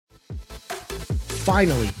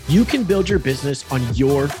finally, you can build your business on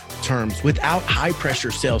your terms without high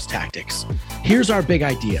pressure sales tactics. Here's our big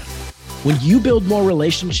idea. When you build more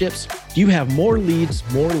relationships, you have more leads,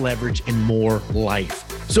 more leverage, and more life.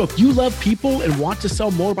 So if you love people and want to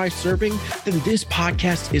sell more by serving, then this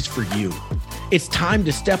podcast is for you. It's time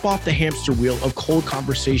to step off the hamster wheel of cold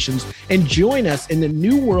conversations and join us in the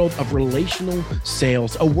new world of relational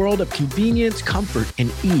sales, a world of convenience, comfort,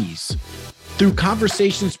 and ease. Through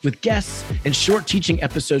conversations with guests and short teaching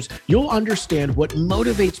episodes, you'll understand what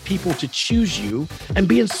motivates people to choose you and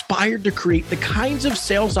be inspired to create the kinds of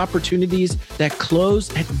sales opportunities that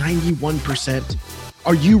close at 91%.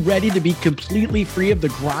 Are you ready to be completely free of the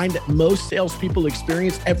grind that most salespeople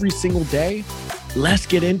experience every single day? Let's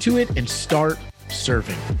get into it and start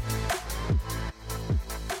serving.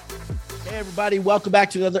 Hey, everybody. Welcome back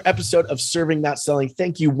to another episode of Serving Not Selling.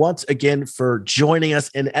 Thank you once again for joining us.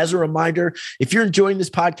 And as a reminder, if you're enjoying this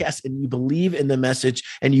podcast and you believe in the message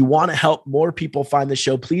and you want to help more people find the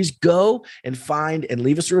show, please go and find and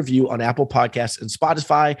leave us a review on Apple Podcasts and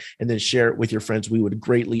Spotify, and then share it with your friends. We would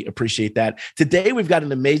greatly appreciate that. Today, we've got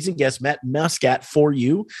an amazing guest, Matt Muscat, for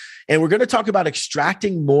you. And we're going to talk about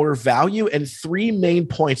extracting more value and three main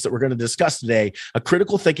points that we're going to discuss today: a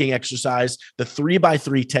critical thinking exercise, the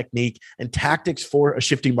 3x3 technique, and tactics for a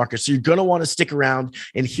shifting market. So you're going to want to stick around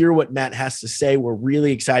and hear what Matt has to say. We're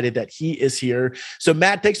really excited that he is here. So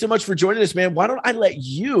Matt, thanks so much for joining us, man. Why don't I let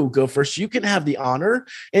you go first? You can have the honor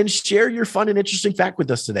and share your fun and interesting fact with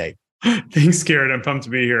us today. Thanks, Garrett. I'm pumped to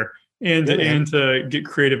be here and to get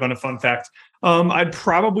creative on a fun fact. I'd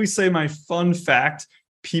probably say my fun fact,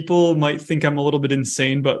 people might think I'm a little bit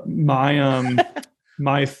insane, but my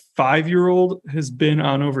my 5-year-old has been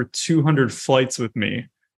on over 200 flights with me.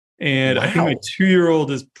 And wow. I think my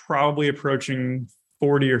 2-year-old is probably approaching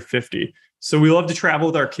 40 or 50. So we love to travel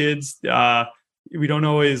with our kids. We don't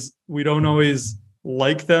always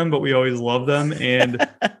like them, but we always love them. And,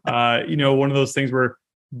 one of those things where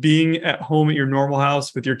being at home at your normal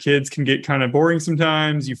house with your kids can get kind of boring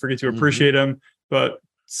sometimes. You forget to appreciate them, but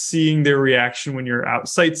seeing their reaction when you're out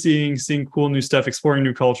sightseeing, seeing cool new stuff, exploring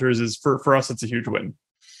new cultures is for us, it's a huge win.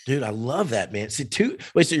 Dude, I love that, man. So your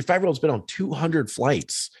 5-year-old's been on 200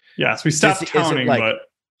 flights. Yes, we stopped counting, but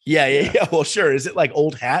yeah. Well, sure. Is it like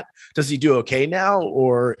old hat? Does he do okay now,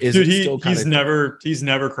 or is it still kind of? He's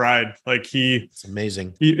never cried. Like it's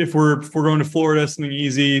amazing. If we're going to Florida, something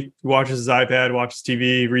easy, he watches his iPad, watches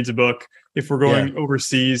TV, reads a book. If we're going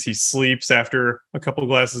overseas, he sleeps after a couple of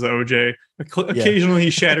glasses of OJ. Occasionally, he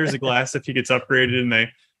shatters a glass if he gets upgraded, and they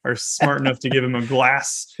are smart enough to give him a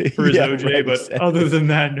glass for his OJ. Right, but exactly. Other than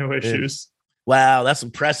that, no issues. Wow, that's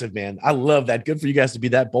impressive, man. I love that. Good for you guys to be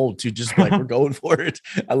that bold to just like, we're going for it.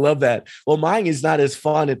 I love that. Well, mine is not as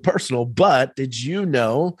fun and personal, but did you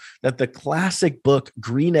know that the classic book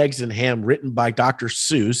Green Eggs and Ham, written by Dr.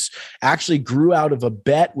 Seuss, actually grew out of a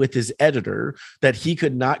bet with his editor that he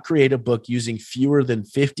could not create a book using fewer than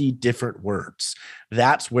 50 different words?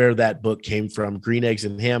 That's where that book came from, Green Eggs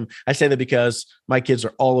and Ham. I say that because my kids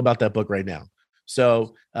are all about that book right now.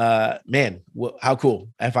 So, man, how cool.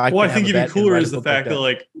 I think even cooler is the fact that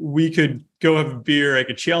like we could go have a beer. I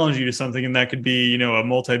could challenge you to something, and that could be, a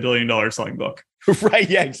multi-billion-dollar selling book. Right.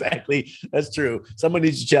 Yeah, exactly. That's true. Someone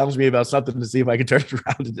needs to challenge me about something to see if I can turn it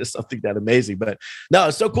around into something that amazing. But no,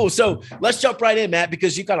 it's so cool. So let's jump right in, Matt,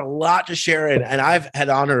 because you've got a lot to share. And I've had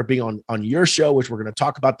the honor of being on your show, which we're going to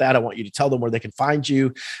talk about that. I want you to tell them where they can find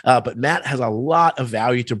you. But Matt has a lot of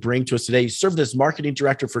value to bring to us today. He served as marketing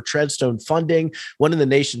director for Treadstone Funding, one of the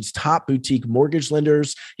nation's top boutique mortgage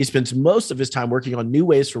lenders. He spends most of his time working on new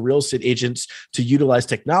ways for real estate agents to utilize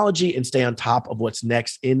technology and stay on top of what's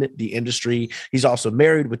next in the industry. He's also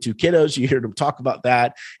married with 2 kiddos. You heard him talk about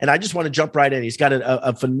that. And I just want to jump right in. He's got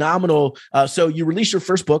a phenomenal, so you released your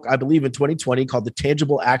first book, I believe in 2020, called The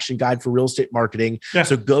Tangible Action Guide for Real Estate Marketing. Yeah.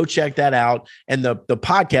 So go check that out. And the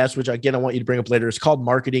podcast, which again, I want you to bring up later, is called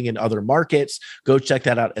Marketing in Other Markets. Go check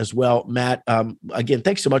that out as well. Matt, again,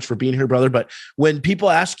 thanks so much for being here, brother. But when people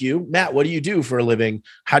ask you, Matt, what do you do for a living?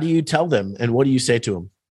 How do you tell them? And what do you say to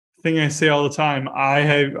them? Thing I say all the time, I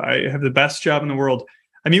have the best job in the world.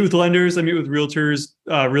 I meet with lenders, I meet with realtors,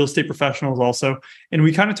 real estate professionals also. And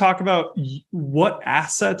we kind of talk about what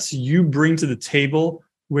assets you bring to the table,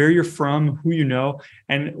 where you're from, who you know,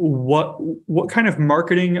 and what kind of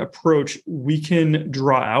marketing approach we can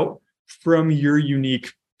draw out from your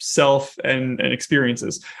unique self and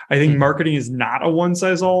experiences. I think marketing is not a one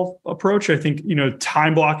size all approach. I think,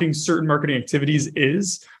 time blocking certain marketing activities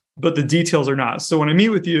is, but the details are not. So when I meet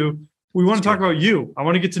with you, we want to talk about you. I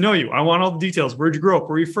want to get to know you. I want all the details. Where'd you grow up?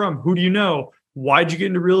 Where are you from? Who do you know? Why'd you get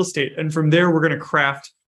into real estate? And from there, we're going to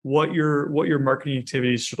craft what your marketing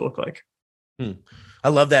activities should look like. Hmm. I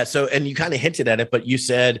love that. So, and you kind of hinted at it, but you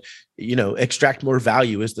said, extract more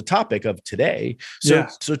value is the topic of today. So, Yeah.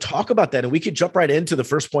 so talk about that. And we could jump right into the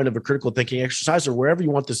first point of a critical thinking exercise or wherever you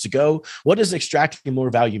want this to go. What does extracting more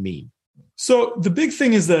value mean? So the big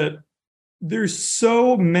thing is that there's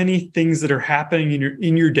so many things that are happening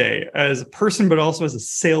in your day as a person, but also as a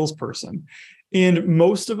salesperson. And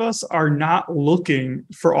most of us are not looking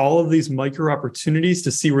for all of these micro opportunities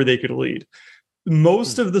to see where they could lead.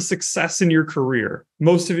 Most of the success in your career,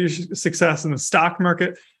 most of your success in the stock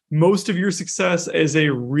market, most of your success as a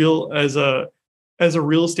real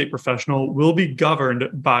estate professional will be governed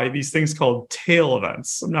by these things called tail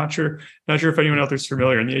events. I'm not sure if anyone out there is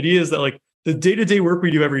familiar. And the idea is that like the day-to-day work we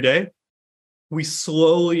do every day, we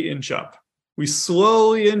slowly inch up.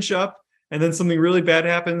 And then something really bad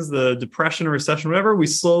happens, the depression or recession, whatever, we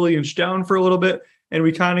slowly inch down for a little bit and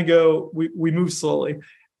we kind of we move slowly.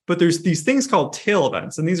 But there's these things called tail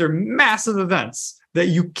events, and these are massive events that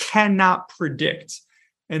you cannot predict.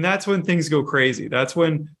 And that's when things go crazy. That's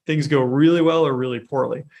when things go really well or really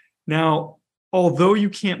poorly. Now, although you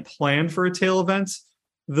can't plan for a tail event,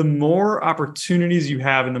 the more opportunities you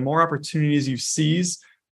have and the more opportunities you seize,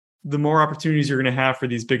 the more opportunities you're going to have for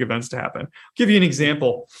these big events to happen. I'll give you an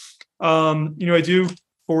example. I do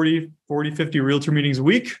 40, 50 realtor meetings a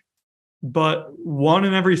week. But 1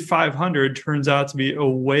 in every 500 turns out to be a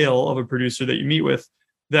whale of a producer that you meet with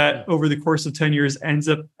that over the course of 10 years ends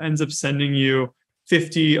up sending you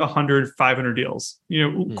 50, 100, 500 deals.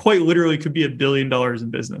 Quite literally could be $1 billion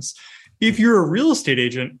in business. If you're a real estate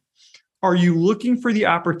agent, are you looking for the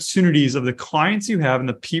opportunities of the clients you have and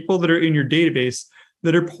the people that are in your database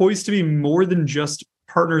that are poised to be more than just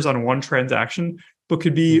partners on one transaction, but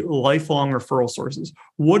could be lifelong referral sources?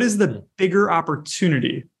 What is the bigger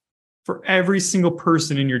opportunity for every single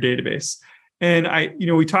person in your database? And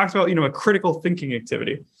we talked about, a critical thinking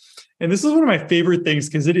activity. And this is one of my favorite things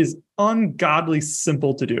because it is ungodly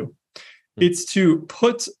simple to do. It's to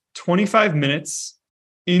put 25 minutes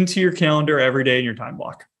into your calendar every day in your time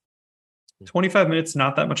block. 25 minutes,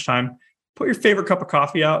 not that much time. Put your favorite cup of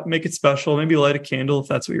coffee out, make it special, maybe light a candle if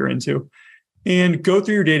that's what you're into, and go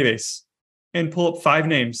through your database and pull up 5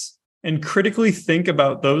 names and critically think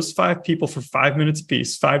about those 5 people for 5 minutes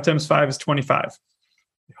apiece. 5 times 5 is 25.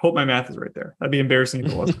 I hope my math is right there. That'd be embarrassing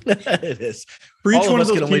if it wasn't. It is. For each all one of us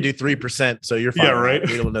of those can only do 3%, so you're fine. Yeah, right.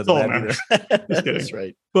 We don't know That's all that that either. Just kidding. That's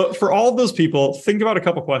right. But for all of those people, think about a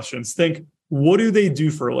couple questions. Think, what do they do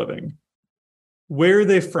for a living? Where are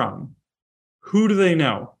they from? Who do they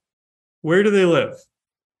know? Where do they live?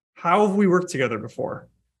 How have we worked together before?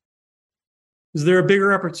 Is there a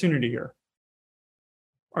bigger opportunity here?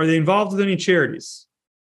 Are they involved with any charities?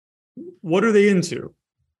 What are they into?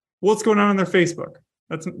 What's going on their Facebook?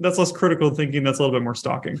 That's less critical thinking. That's a little bit more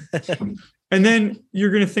stalking. And then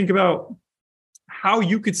you're going to think about how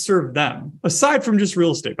you could serve them, aside from just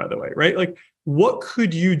real estate, by the way, right? Like, what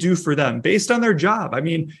could you do for them based on their job? I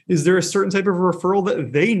mean, is there a certain type of referral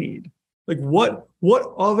that they need? Like, what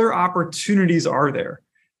other opportunities are there?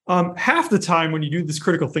 Half the time when you do this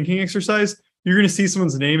critical thinking exercise, you're going to see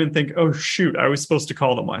someone's name and think, oh, shoot, I was supposed to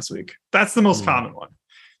call them last week. That's the most common one.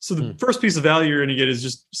 So the first piece of value you're going to get is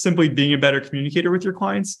just simply being a better communicator with your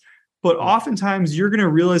clients. But oftentimes you're going to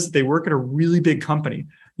realize that they work at a really big company.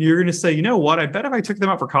 You're going to say, you know what? I bet if I took them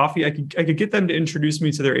out for coffee, I could get them to introduce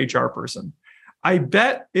me to their HR person. I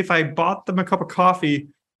bet if I bought them a cup of coffee,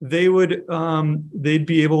 they'd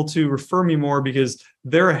be able to refer me more because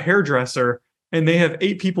they're a hairdresser and they have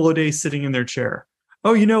 8 people a day sitting in their chair.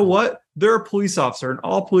 Oh, you know what? They're a police officer and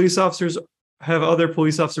all police officers have other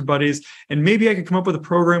police officer buddies. And maybe I could come up with a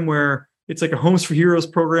program where it's like a Homes for Heroes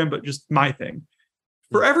program, but just my thing.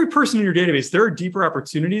 For every person in your database, there are deeper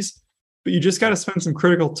opportunities, but you just got to spend some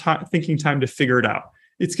critical thinking time to figure it out.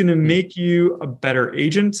 It's going to make you a better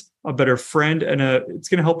agent, a better friend, and it's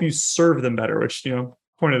going to help you serve them better, which,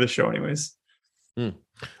 point of the show anyways.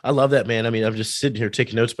 I love that, man. I mean, I'm just sitting here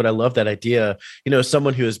taking notes, but I love that idea.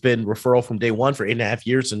 Someone who has been referral from day one for 8.5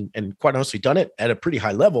 years and quite honestly done it at a pretty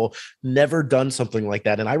high level, never done something like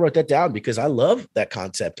that. And I wrote that down because I love that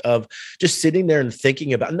concept of just sitting there and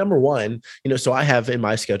thinking about, number one, so I have in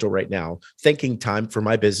my schedule right now, thinking time for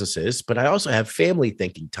my businesses, but I also have family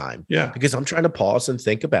thinking time. Yeah. Because I'm trying to pause and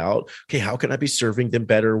think about, okay, how can I be serving them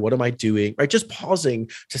better? What am I doing? Right. Just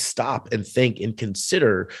pausing to stop and think and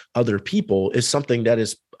consider other people is something that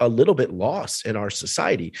is a little bit lost in our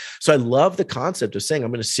society. So I love the concept of saying,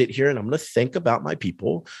 I'm going to sit here and I'm going to think about my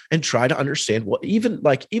people and try to understand what, even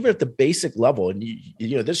at the basic level, and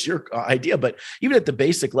this is your idea, but even at the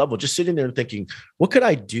basic level, just sitting there and thinking, what could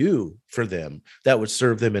I do for them that would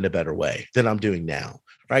serve them in a better way than I'm doing now?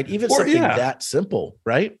 right? Even Or something yeah. that simple,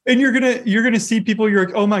 right? And you're gonna see people, you're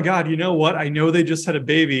like, oh my God, you know what? I know they just had a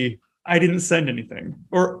baby. I didn't send anything.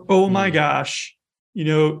 Or, oh my gosh,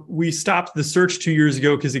 we stopped the search 2 years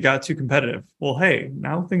ago because it got too competitive. Well, hey,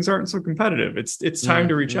 now things aren't so competitive. It's time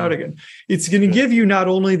to reach out again. It's going to give you not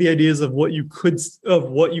only the ideas of what you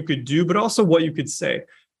could do, but also what you could say.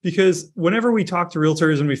 Because whenever we talk to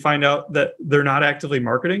realtors and we find out that they're not actively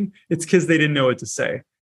marketing, it's because they didn't know what to say.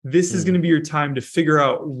 This is going to be your time to figure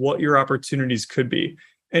out what your opportunities could be.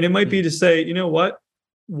 And it might be to say, you know what?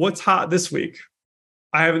 What's hot this week?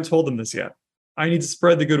 I haven't told them this yet. I need to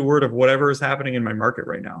spread the good word of whatever is happening in my market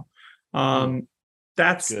right now.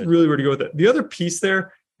 That's really where to go with it. The other piece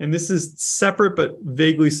there, and this is separate but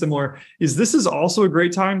vaguely similar, is this is also a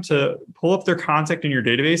great time to pull up their contact in your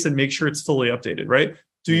database and make sure it's fully updated, right?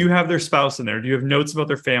 Do you have their spouse in there? Do you have notes about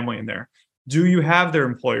their family in there? Do you have their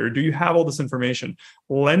employer? Do you have all this information?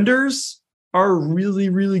 Lenders are really,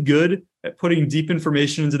 really good at putting deep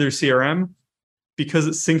information into their CRM because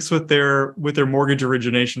it syncs with their mortgage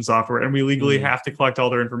origination software, and we legally have to collect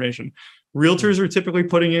all their information. Realtors are typically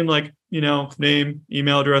putting in name,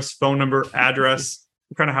 email address, phone number, address,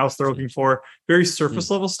 what kind of house they're looking for, very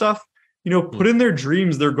surface level stuff. Put in their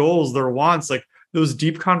dreams, their goals, their wants, like those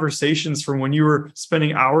deep conversations from when you were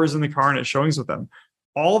spending hours in the car and at showings with them.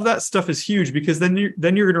 All of that stuff is huge, because then you're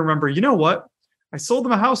going to remember, you know what? I sold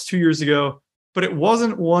them a house 2 years ago, but it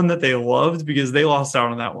wasn't one that they loved because they lost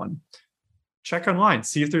out on that one. Check online,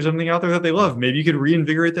 see if there's something out there that they love. Maybe you could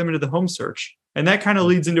reinvigorate them into the home search. And that kind of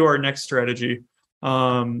leads into our next strategy,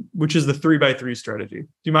 which is the 3x3 strategy. Do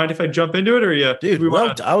you mind if I jump into it, or yeah? Dude,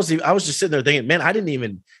 I was just sitting there thinking, man, I didn't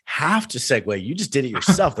even have to segue. You just did it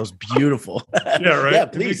yourself. That was beautiful. Yeah, right. Yeah,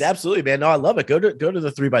 please, absolutely, man. No, I love it. Go to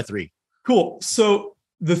the 3x3. Cool. So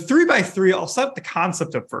the 3x3, I'll set the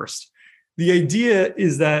concept up first. The idea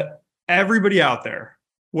is that everybody out there,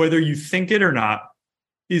 whether you think it or not,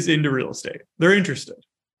 is into real estate. They're interested.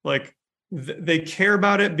 Like they care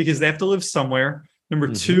about it because they have to live somewhere. Number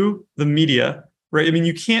two, the media, right? I mean,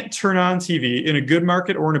 you can't turn on TV in a good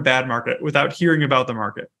market or in a bad market without hearing about the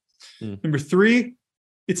market. Number three,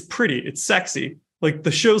 it's pretty, it's sexy. Like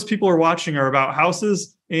the shows people are watching are about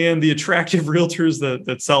houses and the attractive realtors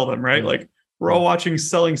that sell them, right? Like we're all watching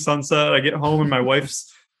Selling Sunset. I get home and my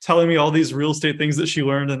wife's telling me all these real estate things that she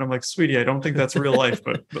learned. And I'm like, sweetie, I don't think that's real life,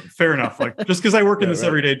 but fair enough. Like just because I work in this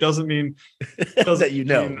every day doesn't mean that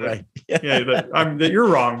right. That you're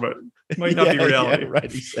wrong, but it might not be reality. Yeah, right.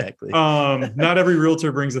 Exactly. Not every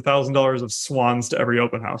realtor brings $1,000 of swans to every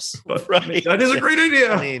open house, but that is a great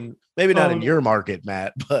idea. I mean, maybe not in your market,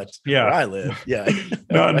 Matt, but where I live. Yeah.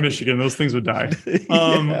 Not in Michigan. Those things would die.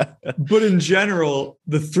 But in general,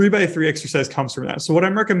 the 3x3 exercise comes from that. So what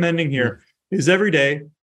I'm recommending here is every day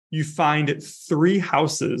you find 3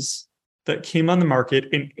 houses that came on the market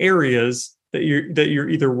in areas that you're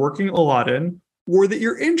either working a lot in or that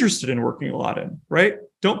you're interested in working a lot in, right?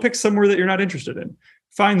 Don't pick somewhere that you're not interested in.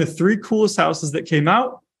 Find the 3 coolest houses that came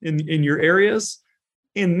out in your areas,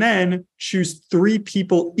 and then choose 3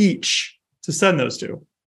 people each to send those to.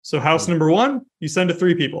 So house number 1, you send to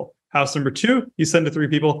 3 people. House number 2, you send to 3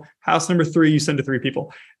 people. House number 3, you send to 3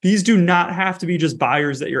 people. These do not have to be just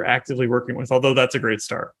buyers that you're actively working with, although that's a great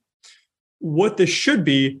start. What this should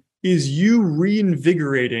be is you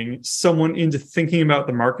reinvigorating someone into thinking about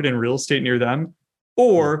the market and real estate near them,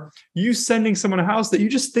 or you sending someone a house that you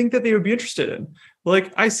just think that they would be interested in.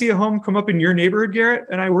 Like I see a home come up in your neighborhood, Garrett,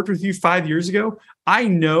 and I worked with you 5 years ago. I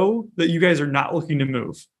know that you guys are not looking to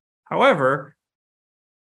move. However,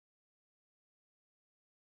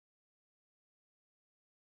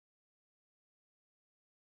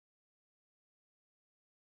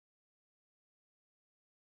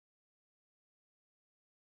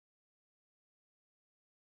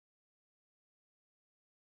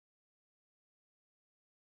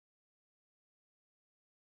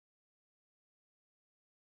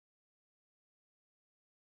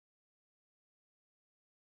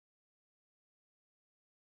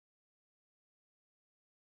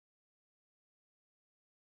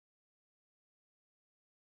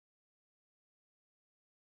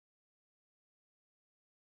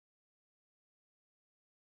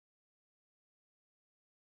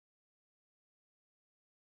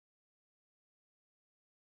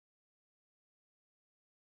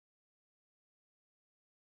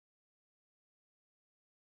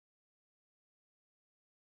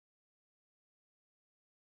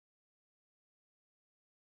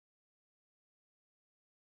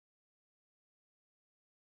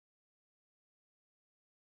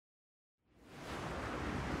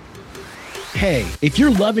 Hey, if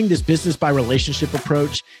you're loving this business by relationship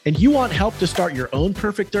approach and you want help to start your own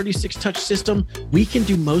perfect 36 touch system, we can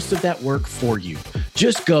do most of that work for you.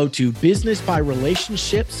 Just go to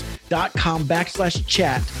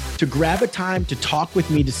businessbyrelationships.com/chat to grab a time to talk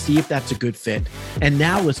with me to see if that's a good fit. And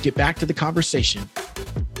now let's get back to the conversation.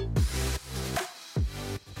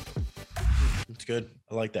 That's good.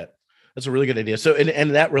 I like that. That's a really good idea. So,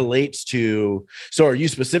 and that relates to, so are you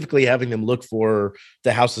specifically having them look for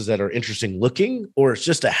the houses that are interesting looking, or it's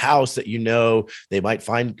just a house that, they might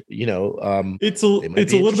find, it's a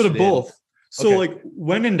little bit of both. So like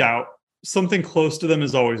when in doubt, something close to them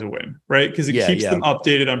is always a win, right? Because it keeps them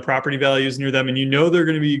updated on property values near them. And they're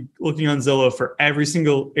going to be looking on Zillow for every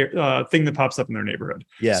single thing that pops up in their neighborhood.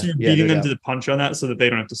 So you're beating them to the punch on that so that they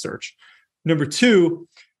don't have to search. Number two,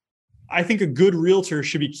 I think a good realtor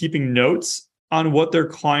should be keeping notes on what their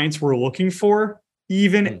clients were looking for,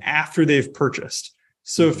 even after they've purchased.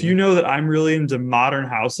 So if you know that I'm really into modern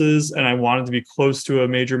houses and I wanted to be close to a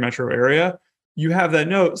major metro area, you have that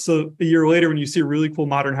note. So a year later, when you see a really cool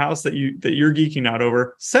modern house that you're geeking out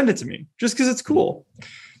over, send it to me just because it's cool.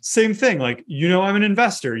 Same thing. Like, I'm an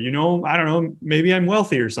investor, I don't know, maybe I'm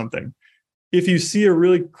wealthy or something. If you see a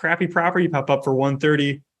really crappy property pop up for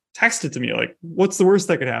 130, text it to me. Like, what's the worst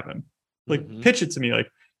that could happen? Like, pitch it to me.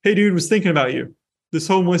 Like, hey, dude, was thinking about you. This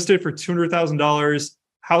home listed for $200,000.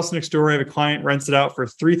 House next door, I have a client rents it out for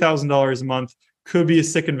 $3,000 a month. Could be a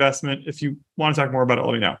sick investment. If you want to talk more about it,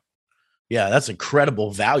 let me know. Yeah, that's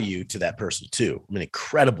incredible value to that person too. I mean,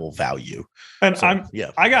 incredible value. And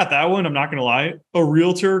I got that one. I'm not going to lie. A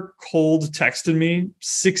realtor cold texted me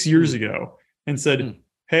 6 years ago and said,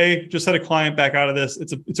 hey, just had a client back out of this.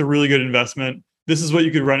 It's a really good investment. This is what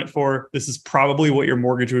you could rent it for. This is probably what your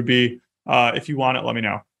mortgage would be. If you want it, let me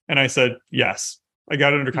know. And I said, yes. I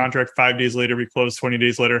got it under contract 5 days later. We closed 20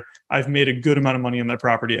 days later. I've made a good amount of money on that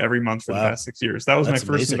property every month for the past 6 years. That was my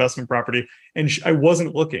first investment property. And I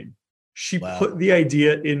wasn't looking. She put the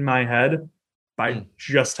idea in my head by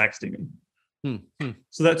just texting me.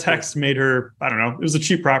 So that text made her, I don't know, it was a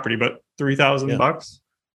cheap property, but $3,000.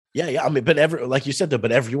 Yeah. I mean, but like you said, though,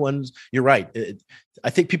 but you're right. I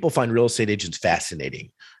think people find real estate agents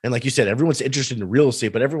fascinating. And like you said, everyone's interested in real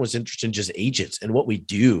estate, but everyone's interested in just agents and what we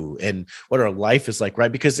do and what our life is like,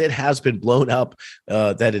 right? Because it has been blown up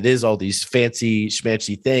that it is all these fancy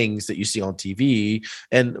schmancy things that you see on TV.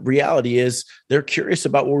 And reality is they're curious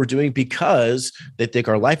about what we're doing because they think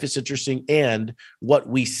our life is interesting, and what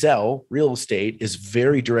we sell, real estate, is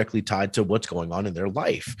very directly tied to what's going on in their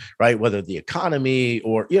life, right? Whether the economy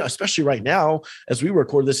or, especially right now, as we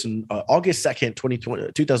record this in August 2nd,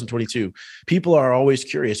 2022, people are always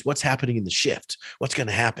curious, what's happening in the shift? What's going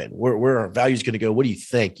to happen? Where are values going to go? What do you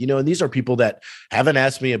think? And these are people that haven't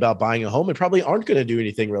asked me about buying a home and probably aren't going to do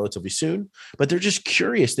anything relatively soon, but they're just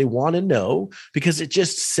curious. They want to know because it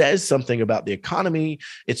just says something about the economy.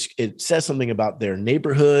 It says something about their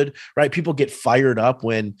neighborhood, right? People get fired up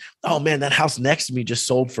when, oh man, that house next to me just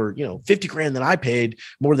sold for, $50,000 that I paid,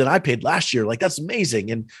 more than I paid last year. Like, that's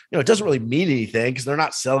amazing. And, it doesn't really mean anything because they're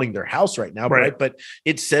not selling their house right now, right? But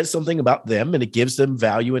it says something about them and it gives them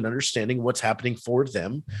value and understanding what's happening for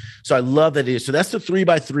them. So I love that. So that's the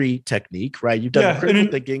 3x3 technique, right? You've done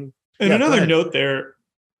critical thinking. And another note there,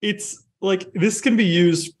 it's like, this can be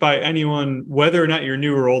used by anyone, whether or not you're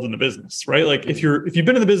new or old in the business, right? Like if you've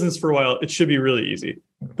been in the business for a while, it should be really easy.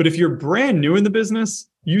 But if you're brand new in the business,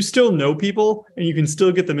 you still know people and you can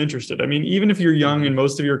still get them interested. I mean, even if you're young and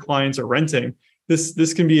most of your clients are renting,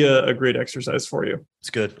 this can be a great exercise for you. It's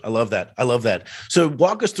good. I love that. So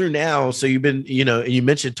walk us through now. So you've been, you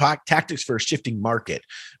mentioned tactics for a shifting market.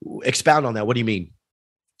 Expound on that. What do you mean?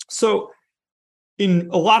 So in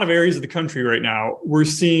a lot of areas of the country right now, we're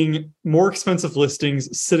seeing more expensive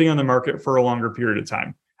listings sitting on the market for a longer period of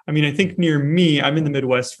time. I mean, I think near me, I'm in the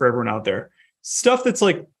Midwest for everyone out there. Stuff that's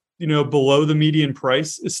like, below the median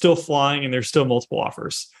price is still flying and there's still multiple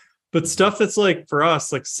offers. But stuff that's like, for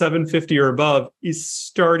us, like 750 or above is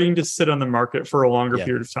starting to sit on the market for a longer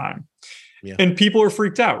period of time. Yeah. And people are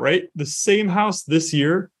freaked out, right? The same house this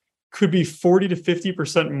year could be 40 to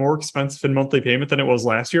 50% more expensive in monthly payment than it was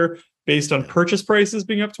last year, based on purchase prices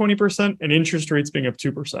being up 20% and interest rates being up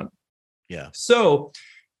 2%. Yeah. So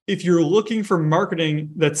if you're looking for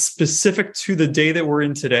marketing that's specific to the day that we're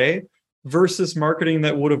in today versus marketing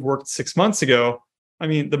that would have worked 6 months ago, I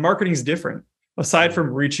mean, the marketing is different. Aside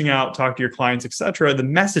from reaching out, talk to your clients, et cetera, the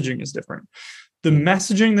messaging is different. The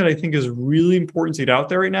messaging that I think is really important to get out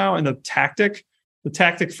there right now, and the tactic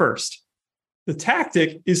first. The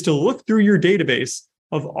tactic is to look through your database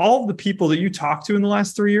of all the people that you talked to in the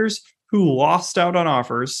last 3 years who lost out on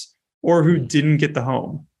offers or who didn't get the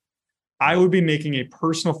home. I would be making a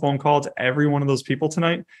personal phone call to every one of those people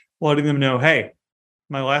tonight, letting them know, hey,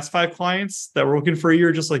 my last 5 clients that were looking for a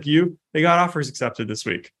year just like you, they got offers accepted this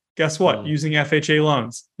week. Guess what? Using FHA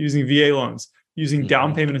loans, using VA loans, using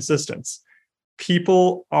down payment assistance.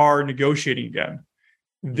 People are negotiating again.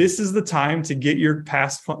 This is the time to get your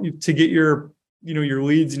your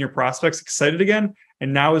leads and your prospects excited again.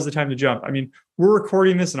 And now is the time to jump. I mean, we're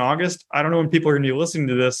recording this in August. I don't know when people are going to be listening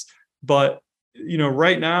to this, but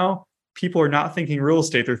right now, people are not thinking real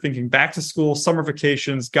estate. They're thinking back to school, summer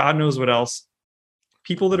vacations, God knows what else.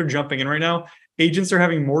 People that are jumping in right now, agents are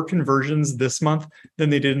having more conversions this month than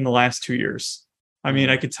they did in the last 2 years. I mean,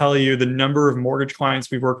 I could tell you the number of mortgage clients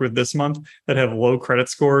we've worked with this month that have low credit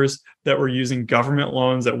scores, that were using government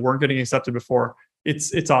loans that weren't getting accepted before.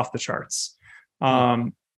 It's off the charts.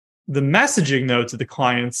 The messaging, though, to the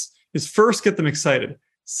clients is first, get them excited.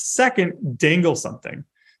 Second, dangle something.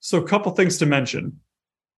 So a couple things to mention.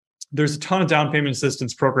 There's a ton of down payment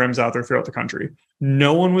assistance programs out there throughout the country.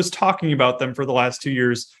 No one was talking about them for the last 2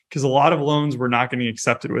 years because a lot of loans were not getting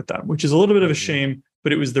accepted with them, which is a little bit of a shame,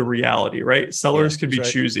 but it was the reality, right? Sellers could be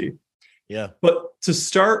choosy. Yeah. But to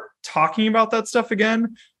start talking about that stuff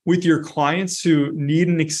again with your clients who need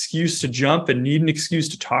an excuse to jump and need an excuse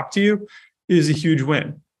to talk to you is a huge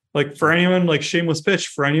win. Like for anyone, like shameless pitch,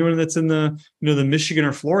 for anyone that's in the the Michigan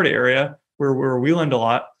or Florida area where we lend a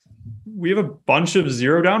lot, we have a bunch of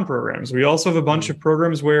zero down programs. We also have a bunch of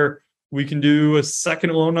programs where we can do a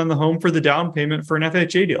second loan on the home for the down payment for an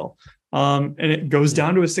FHA deal. And it goes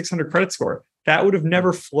down to a 600 credit score. That would have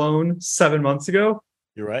never flown 7 months ago.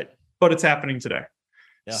 You're right. But it's happening today.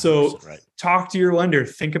 Yeah, so talk to your lender.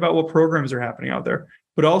 Think about what programs are happening out there.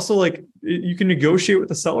 But also, you can negotiate with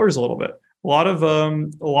the sellers a little bit. A lot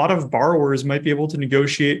of borrowers might be able to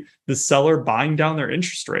negotiate the seller buying down their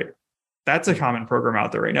interest rate. That's a common program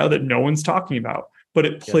out there right now that no one's talking about, but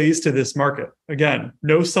it plays to this market. Again,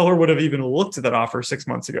 no seller would have even looked at that offer 6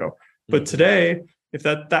 months ago. But today, if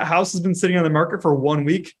that house has been sitting on the market for 1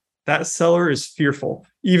 week, that seller is fearful,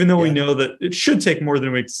 even though we know that it should take more than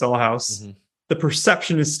a week to sell a house. The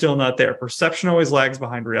perception is still not there. Perception always lags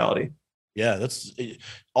behind reality. Yeah, that's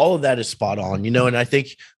all of that is spot on, and I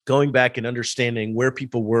think going back and understanding where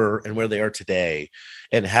people were and where they are today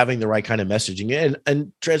and having the right kind of messaging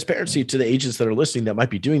and transparency to the agents that are listening that might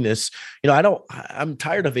be doing this. I'm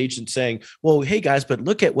tired of agents saying, well, hey guys, but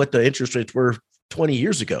look at what the interest rates were 20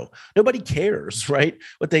 years ago. Nobody cares, right?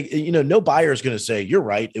 No buyer is going to say, you're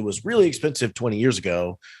right. It was really expensive 20 years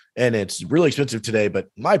ago. And it's really expensive today, but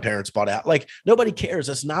my parents bought out. Nobody cares.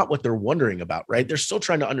 That's not what they're wondering about, right? They're still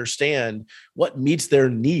trying to understand what meets their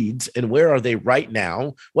needs and where are they right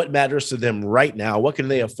now, what matters to them right now, what can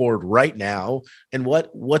they afford right now, and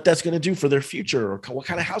what that's going to do for their future, or what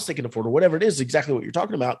kind of house they can afford, or whatever it is, exactly what you're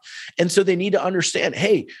talking about. And so they need to understand,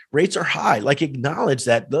 hey, rates are high. Acknowledge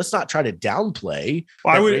that. Let's not try to downplay.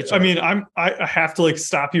 I have to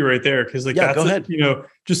stop you right there because that's go ahead.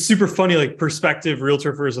 Just super funny, perspective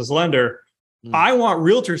realtor versus lender. I want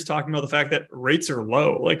realtors talking about the fact that rates are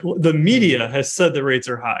low. The media has said the rates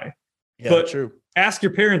are high. Yeah, but true. Ask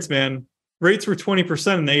your parents, man. Rates were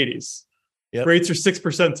 20% in the 80s. Yep. Rates are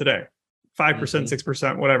 6% today, 5%,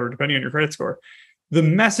 6%, whatever, depending on your credit score. The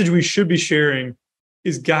message we should be sharing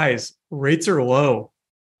is, guys, rates are low.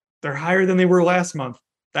 They're higher than they were last month.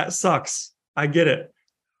 That sucks. I get it.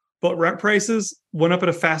 But rent prices went up at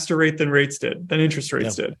a faster rate than interest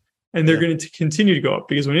rates did. And they're going to continue to go up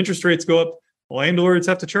because when interest rates go up, landlords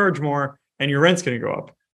have to charge more and your rent's going to go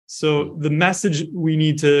up. So the message we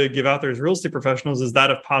need to give out there as real estate professionals is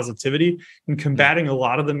that of positivity and combating a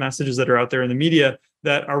lot of the messages that are out there in the media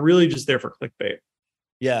that are really just there for clickbait.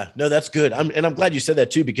 Yeah, no, that's good. I'm glad you said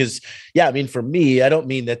that too, because for me, I don't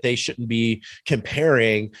mean that they shouldn't be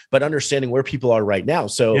comparing, but understanding where people are right now.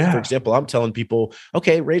 So for example, I'm telling people,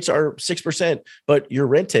 okay, rates are 6%, but you're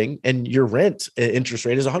renting and your rent interest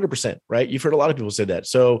rate is 100%, right? You've heard a lot of people say that.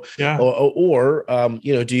 So, do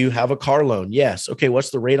you have a car loan? Yes. Okay.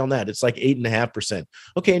 What's the rate on that? It's 8.5%.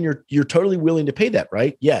 Okay. And you're totally willing to pay that,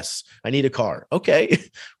 right? Yes. I need a car. Okay.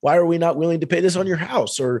 Why are we not willing to pay this on your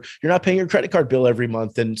house? Or you're not paying your credit card bill every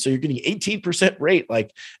month. And so you're getting 18% rate,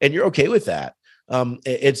 and you're okay with that.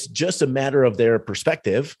 It's just a matter of their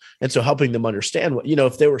perspective. And so helping them understand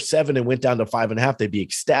if they were 7 and went down to 5.5, they'd be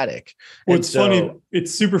ecstatic. Well, it's funny.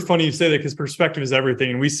 It's super funny you say that because perspective is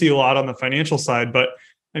everything. And we see a lot on the financial side, but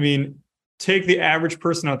take the average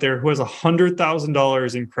person out there who has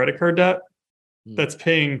 $100,000 in credit card debt that's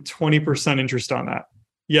paying 20% interest on that.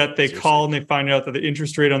 Yet they call and they find out that the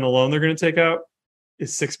interest rate on the loan they're going to take out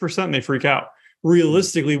is 6% and they freak out.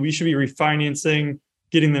 Realistically, we should be refinancing,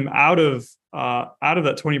 getting them out of that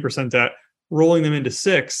 20% debt, rolling them into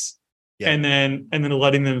 6, and then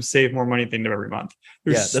letting them save more money at the end of every month.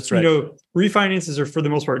 That's right. Refinances are for the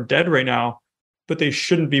most part dead right now, but they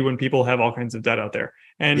shouldn't be when people have all kinds of debt out there.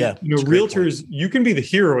 And realtors, you can be the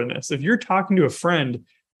hero in this. If you're talking to a friend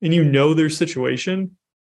and you know their situation,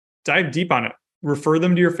 dive deep on it. Refer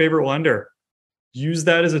them to your favorite lender. Use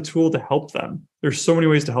that as a tool to help them. There's so many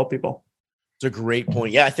ways to help people. It's a great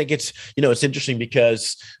point. Yeah, I think it's interesting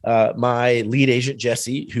because my lead agent,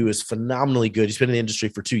 Jesse, who is phenomenally good, he's been in the industry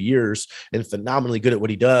for 2 years and phenomenally good at what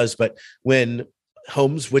he does. But when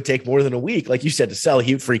homes would take more than a week, like you said, to sell,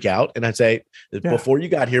 he would freak out. And I'd say, before you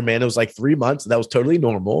got here, man, it was like 3 months. And that was totally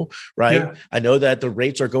normal, right? Yeah. I know that the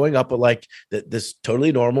rates are going up, but like this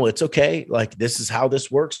totally normal. It's okay. Like, this is how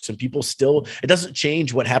this works. And people still, it doesn't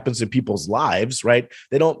change what happens in people's lives, right?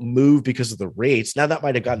 They don't move because of the rates. Now that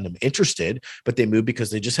might've gotten them interested, but they move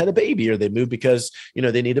because they just had a baby, or they move because,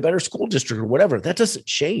 they need a better school district or whatever. That doesn't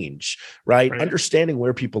change, right? Understanding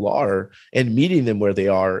where people are and meeting them where they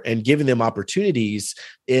are and giving them opportunities.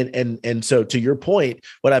 And so to your point,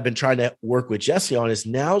 what I've been trying to work with Jesse on is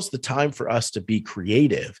now's the time for us to be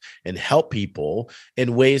creative and help people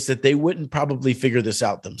in ways that they wouldn't probably figure this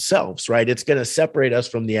out themselves, right? It's going to separate us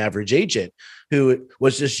from the average agent who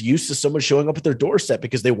was just used to someone showing up at their doorstep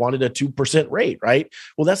because they wanted a 2% rate, right?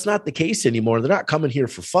 Well, that's not the case anymore. They're not coming here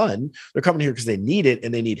for fun. They're coming here because they need it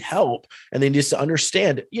and they need help. And they need to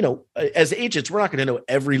understand, as agents, we're not going to know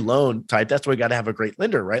every loan type. That's why we got to have a great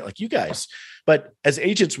lender, right? Like you guys. But as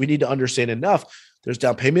agents, we need to understand enough. There's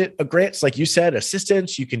down payment grants, like you said,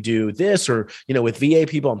 assistance. You can do this, or, with VA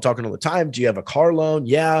people, I'm talking all the time. Do you have a car loan?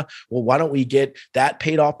 Yeah. Well, why don't we get that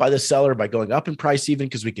paid off by the seller by going up in price even,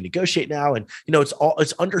 because we can negotiate now. And,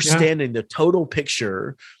 it's understanding the total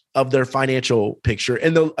picture of their financial picture.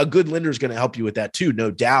 And a good lender is going to help you with that too,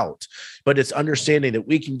 no doubt. But it's understanding that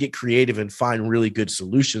we can get creative and find really good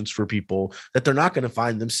solutions for people that they're not going to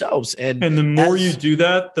find themselves. And the more you do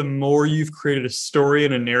that, the more you've created a story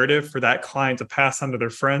and a narrative for that client to pass on to their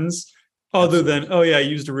friends, other than, I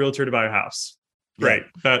used a realtor to buy a house. Right.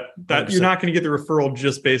 That 100%. You're not going to get the referral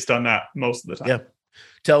just based on that most of the time. Yeah.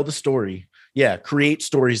 Tell the story. Yeah. Create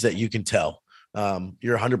stories that you can tell.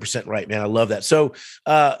 You're 100% right, man. I love that. So,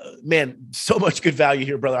 man, so much good value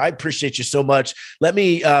here, brother. I appreciate you so much. Let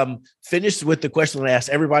me finish with the question that I asked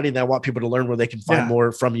everybody, and I want people to learn where they can find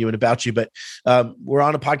more from you and about you. But we're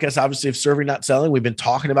on a podcast, obviously, of Serving Not Selling. We've been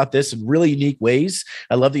talking about this in really unique ways.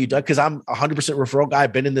 I love that you done, because I'm 100% referral guy.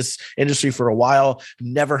 I've been in this industry for a while.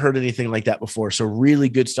 Never heard anything like that before. So really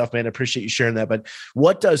good stuff, man. I appreciate you sharing that. But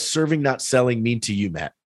what does Serving Not Selling mean to you,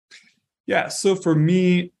 Matt? Yeah. So for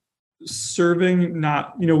me, serving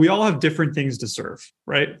not, we all have different things to serve,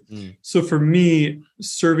 right? So for me,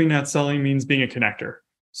 serving not selling means being a connector.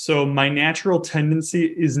 So my natural tendency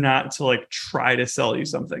is not to try to sell you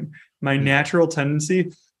something. My natural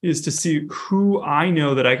tendency is to see who I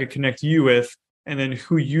know that I could connect you with, and then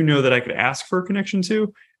who that I could ask for a connection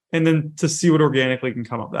to, and then to see what organically can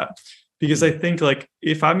come of that. Because I think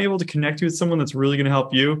if I'm able to connect you with someone that's really going to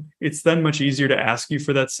help you, it's then much easier to ask you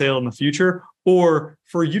for that sale in the future, or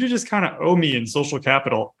for you to just kind of owe me in social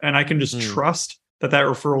capital, and I can just trust that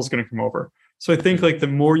referral is going to come over. So I think the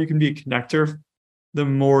more you can be a connector, the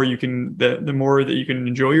more you can, the more that you can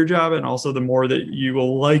enjoy your job, and also the more that you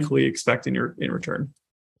will likely expect in return.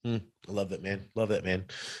 I love that, man. Love that, man.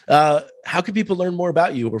 How can people learn more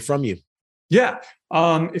about you or from you? Yeah.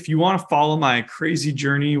 If you want to follow my crazy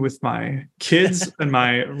journey with my kids and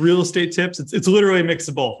my real estate tips, it's literally a mix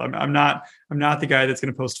of both. I'm not the guy that's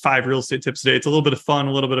going to post 5 real estate tips a day. It's a little bit of fun,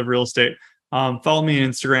 a little bit of real estate. Follow me on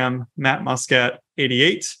Instagram, Matt Muscat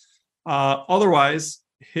 88. Otherwise,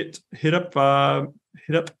 hit up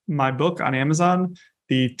my book on Amazon,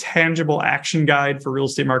 the Tangible Action Guide for Real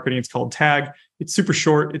Estate Marketing. It's called TAG. It's super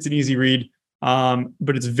short. It's an easy read.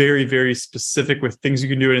 But it's very, very specific with things you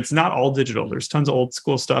can do. And it's not all digital. There's tons of old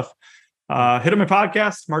school stuff. Hit up my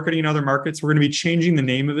podcast, Marketing in Other Markets. We're going to be changing the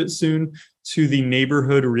name of it soon to the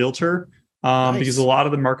Neighborhood Realtor, because a lot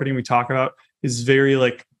of the marketing we talk about is very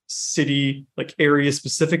city, area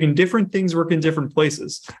specific, and different things work in different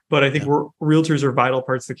places. But I think realtors are vital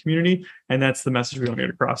parts of the community, and that's the message we want to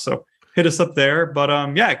get across. So hit us up there. But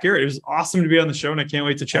Garrett, it was awesome to be on the show, and I can't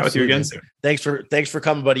wait to chat with you again soon. Thanks for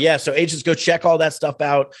coming, buddy. Yeah. So agents, go check all that stuff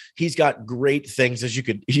out. He's got great things, as you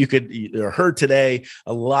could heard today,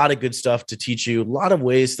 a lot of good stuff to teach you, a lot of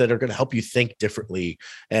ways that are going to help you think differently.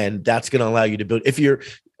 And that's going to allow you to build.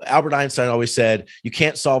 Albert Einstein always said, you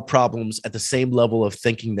can't solve problems at the same level of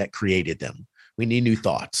thinking that created them. We need new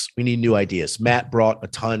thoughts. We need new ideas. Matt brought a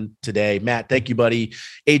ton today. Matt, thank you, buddy.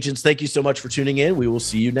 Agents, thank you so much for tuning in. We will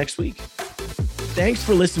see you next week. thanks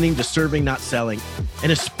for listening to Serving Not Selling.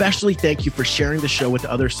 And especially thank you for sharing the show with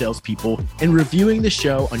other salespeople and reviewing the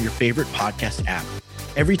show on your favorite podcast app.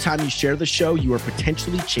 Every time you share the show, you are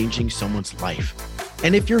potentially changing someone's life.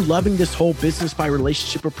 And if you're loving this whole business by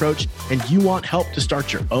relationship approach and you want help to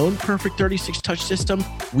start your own perfect 36 touch system,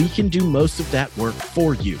 we can do most of that work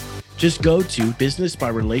for you. Just go to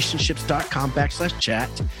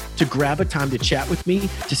businessbyrelationships.com/chat to grab a time to chat with me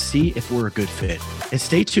to see if we're a good fit. And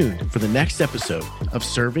stay tuned for the next episode of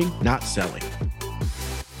Serving Not Selling.